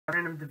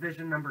Random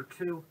division number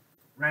 2.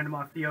 Random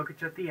off the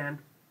Jokic at the end.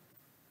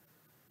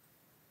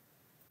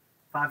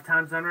 5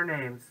 times on our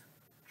names.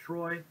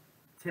 Troy,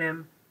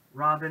 Tim,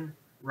 Robin,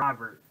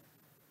 Robert.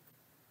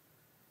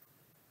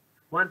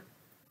 1,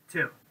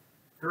 2,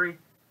 3,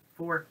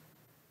 4,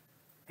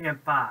 and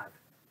 5.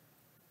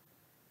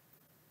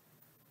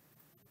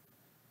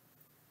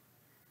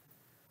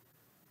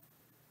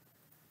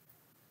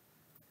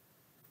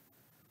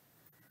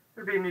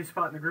 There'll be a new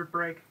spot in the group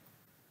break.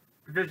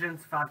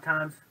 Divisions 5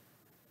 times.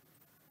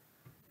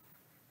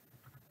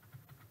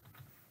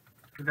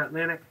 We've got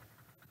Atlantic,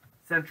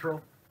 Central,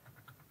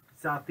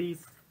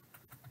 Southeast,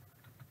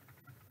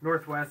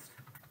 Northwest,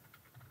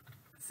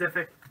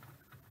 Pacific,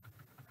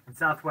 and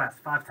Southwest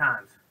 5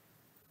 times.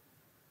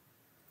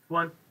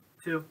 1,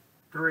 2,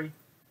 3,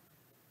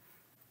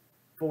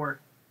 4,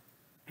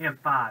 and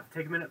 5.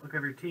 Take a minute, look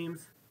over your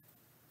teams.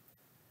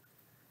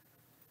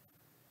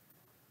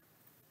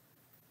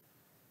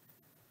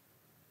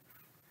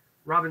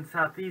 Robin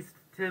Southeast,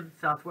 Tim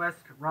Southwest,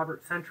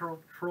 Robert Central,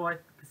 Troy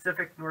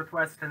Pacific,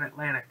 Northwest, and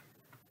Atlantic.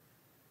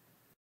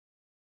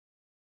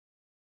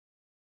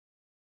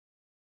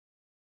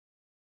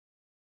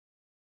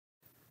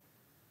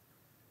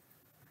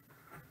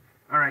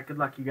 Alright, good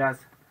luck you guys.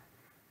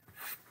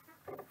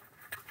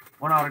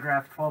 1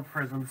 autograph, 12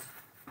 Prizms.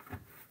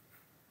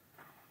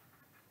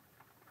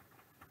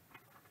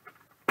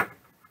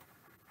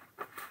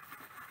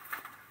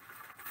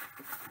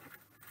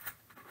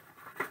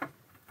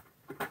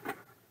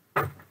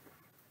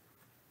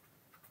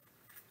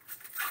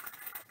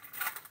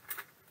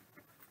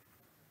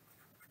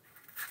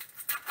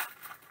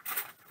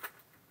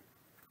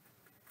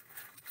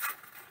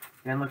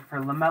 Again, look for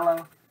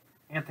LaMelo,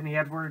 Anthony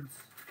Edwards.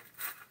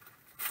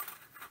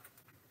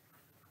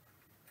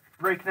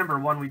 Break number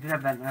 1, we did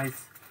have that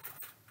nice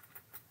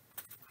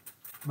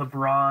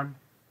LeBron,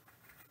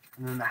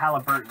 and then the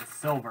Halliburton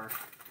silver.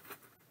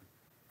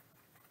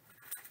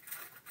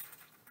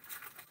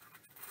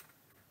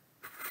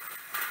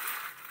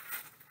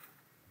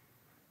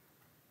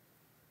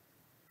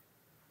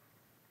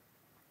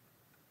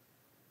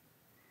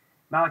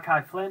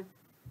 Malachi Flynn,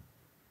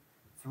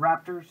 it's the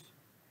Raptors,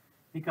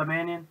 Nico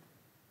Mannion,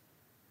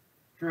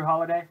 Drew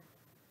Holiday,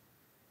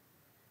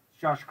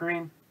 Josh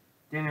Green,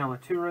 Daniel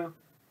Laturu,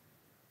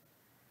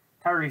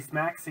 Tyrese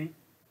Maxey,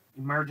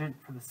 emergent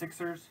for the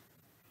Sixers,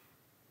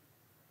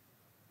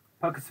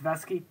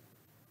 Pokasevsky,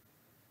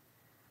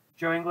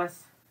 Joe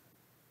Ingles,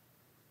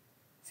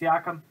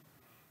 Siakam,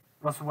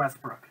 Russell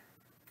Westbrook.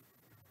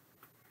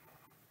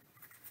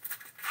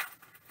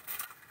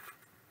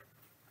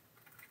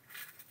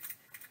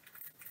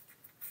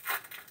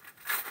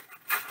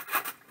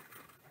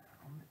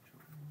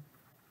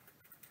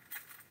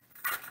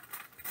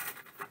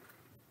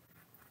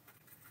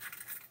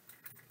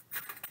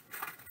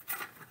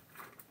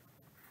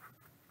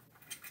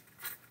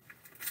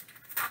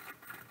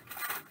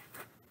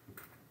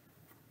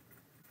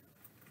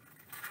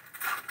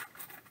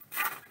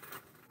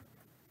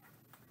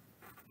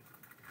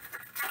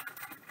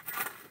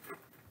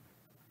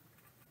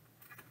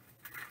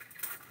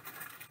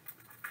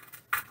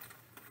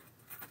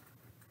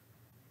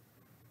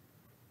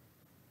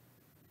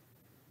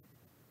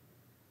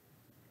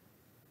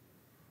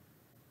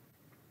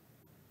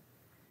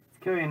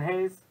 Killian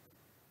Hayes,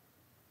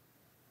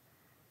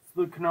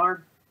 Luke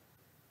Kennard,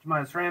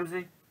 Jamias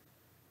Ramsey,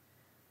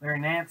 Larry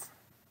Nance,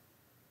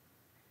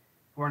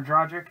 Goran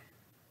Dragic,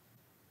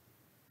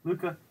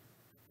 Luka,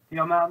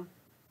 Theo Mountain,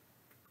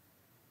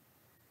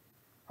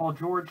 Paul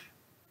George,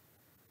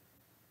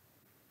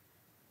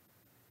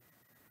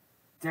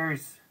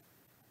 Darius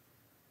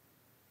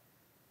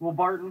Will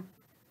Barton,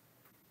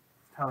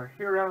 Tyler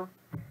Hero,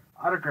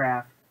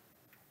 autograph.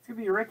 It's going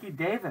to be Ricky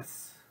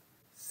Davis,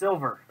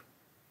 silver.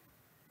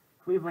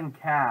 Cleveland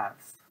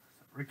Cavs.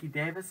 So Ricky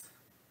Davis.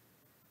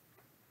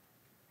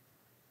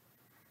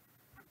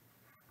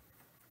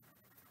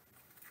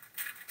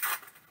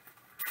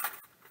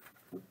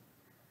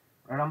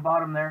 Right on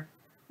bottom there,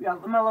 we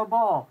got LaMelo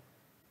Ball.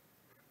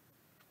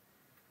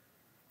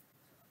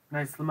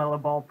 Nice LaMelo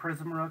Ball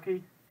Prizm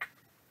rookie.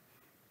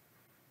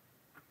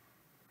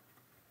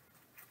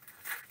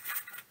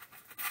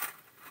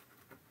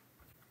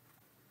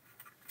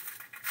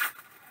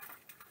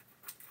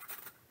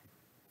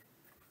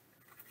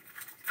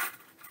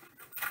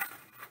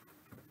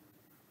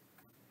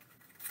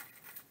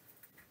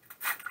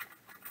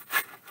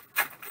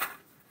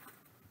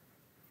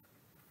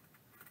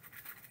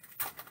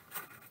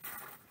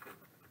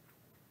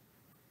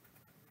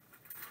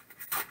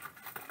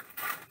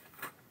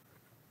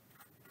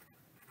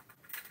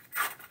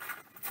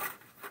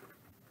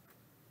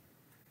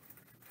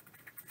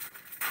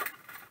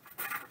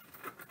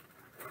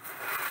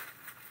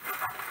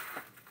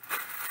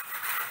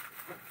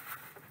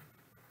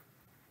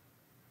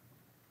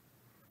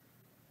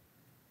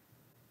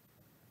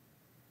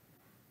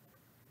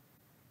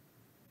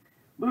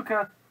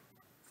 Luka,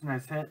 it's a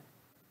nice hit.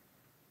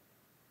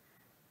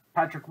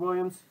 Patrick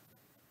Williams.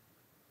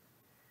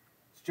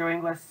 It's Joe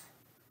Ingles.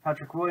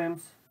 Patrick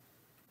Williams.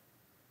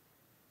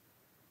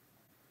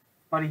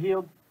 Buddy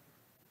Hield.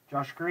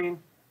 Josh Green.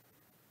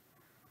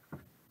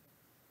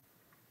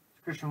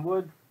 Christian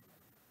Wood.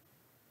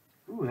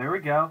 Ooh, there we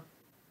go.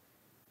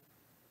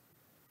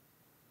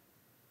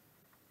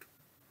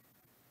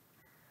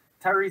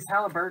 Tyrese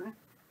Halliburton.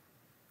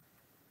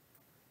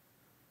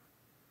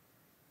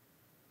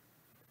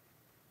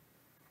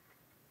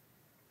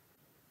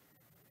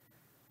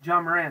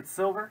 John Morant,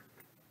 silver.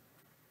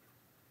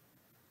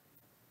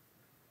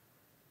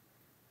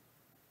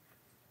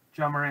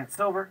 John Morant,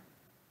 silver.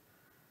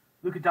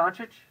 Luka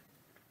Doncic,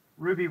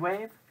 Ruby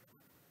Wave.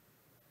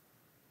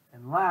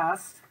 And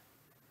last,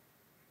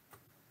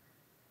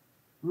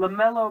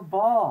 LaMelo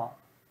Ball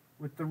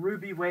with the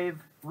Ruby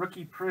Wave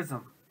Rookie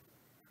Prizm.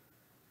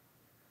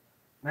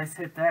 Nice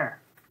hit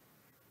there.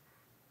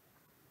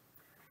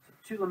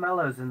 So 2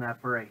 LaMelos in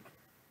that break.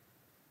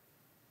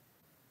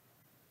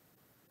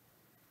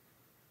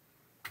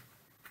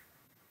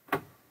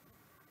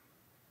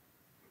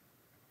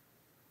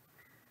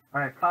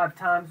 Alright, 5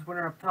 times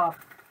winner up top.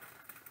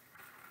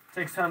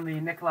 Takes home the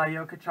Nikola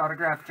Jokic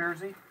autographed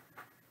jersey.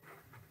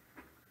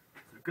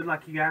 So good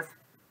luck, you guys.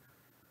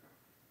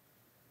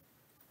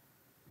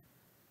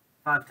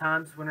 5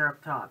 times winner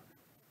up top.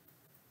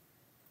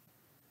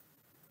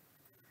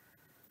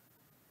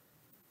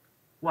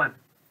 1,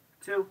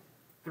 2,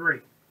 3,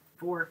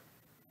 4,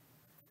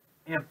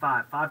 and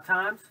 5. 5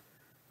 times.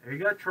 There you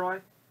go, Troy.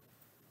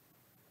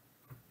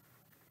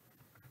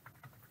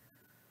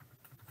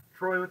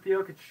 Troy with the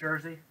Jokic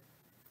jersey.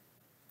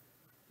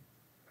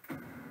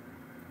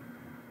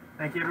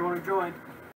 Thank you, everyone who joined.